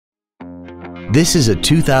This is a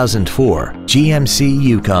 2004 GMC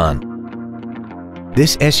Yukon.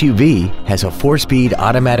 This SUV has a 4-speed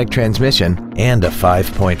automatic transmission and a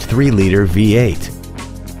 5.3-liter V8.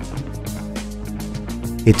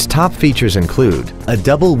 Its top features include a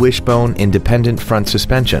double wishbone independent front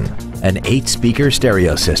suspension, an 8-speaker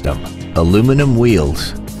stereo system, aluminum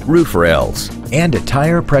wheels, roof rails, and a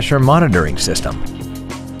tire pressure monitoring system.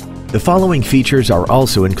 The following features are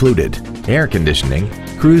also included: air conditioning,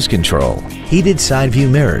 cruise control, heated side view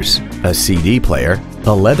mirrors, a CD player,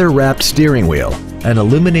 a leather-wrapped steering wheel, an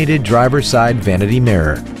illuminated driver's side vanity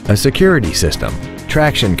mirror, a security system,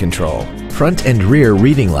 traction control, front and rear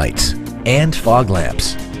reading lights, and fog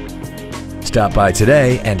lamps. Stop by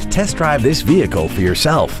today and test drive this vehicle for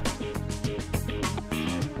yourself.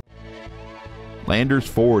 Landers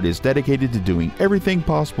Ford is dedicated to doing everything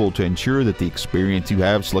possible to ensure that the experience you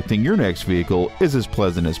have selecting your next vehicle is as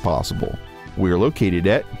pleasant as possible. We are located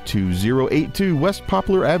at 2082 West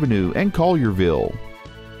Poplar Avenue in Collierville.